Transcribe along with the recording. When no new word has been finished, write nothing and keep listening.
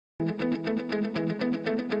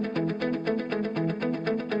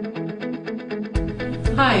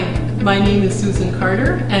Hi, my name is Susan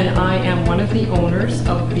Carter and I am one of the owners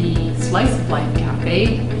of the Slice of Life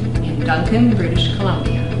Cafe in Duncan, British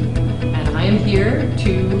Columbia. And I am here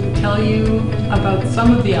to tell you about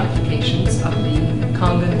some of the applications of the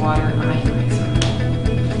Kangen water ionizer.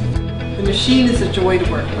 The machine is a joy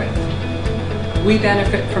to work with. We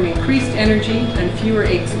benefit from increased energy and fewer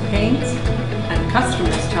aches and pains, and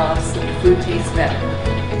customers tell us that the food tastes better.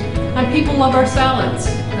 And people love our salads.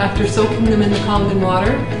 After soaking them in the Kangen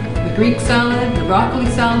water, the Greek salad, the broccoli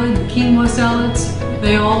salad, the quinoa salads,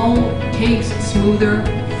 they all taste smoother,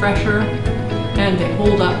 fresher, and they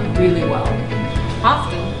hold up really well.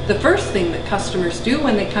 Often, the first thing that customers do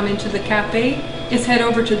when they come into the cafe is head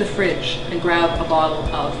over to the fridge and grab a bottle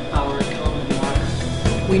of our Kangen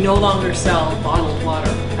water. We no longer sell bottled water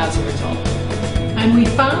as a result. And we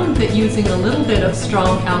found that using a little bit of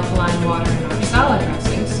strong alkaline water in our salad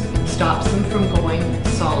dressings stops them from going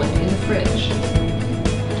solid in the fridge.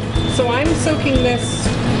 So I'm soaking this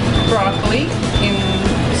broccoli in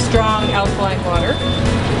strong alkaline water,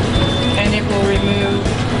 and it will remove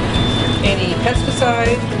any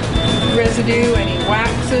pesticide residue, any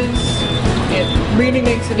waxes. It really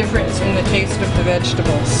makes a difference in the taste of the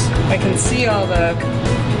vegetables. I can see all the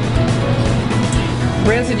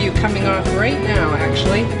residue coming off right now,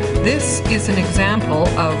 actually. This is an example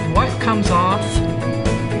of what comes off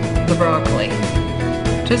the broccoli.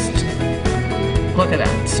 Just look at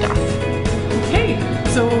that stuff. Okay,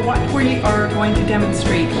 so what we are going to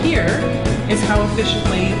demonstrate here is how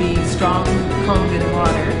efficiently the strong Kangen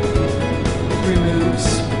water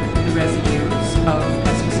removes the residues of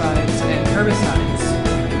pesticides and herbicides.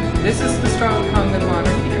 This is the strong Kangen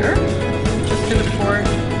water here. Just going to pour it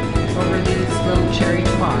over these little cherry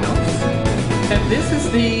tomatoes. And this is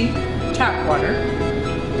the tap water.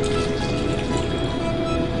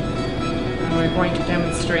 And we're going to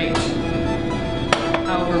demonstrate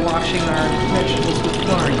how we're washing our vegetables with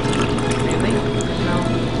chlorine. Really? No.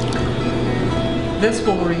 This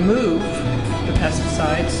will remove the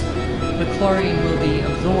pesticides. The chlorine will be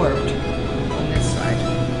absorbed on this side.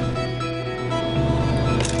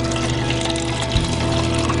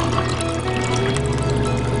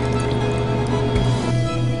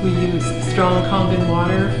 We use strong Kangen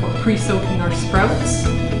water for pre-soaking our sprouts.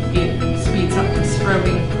 It speeds up the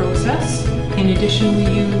sprouting process. In addition, we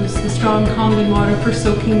use the strong Kangen water for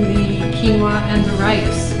soaking the quinoa and the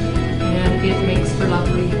rice, and it makes for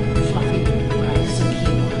lovely fluffy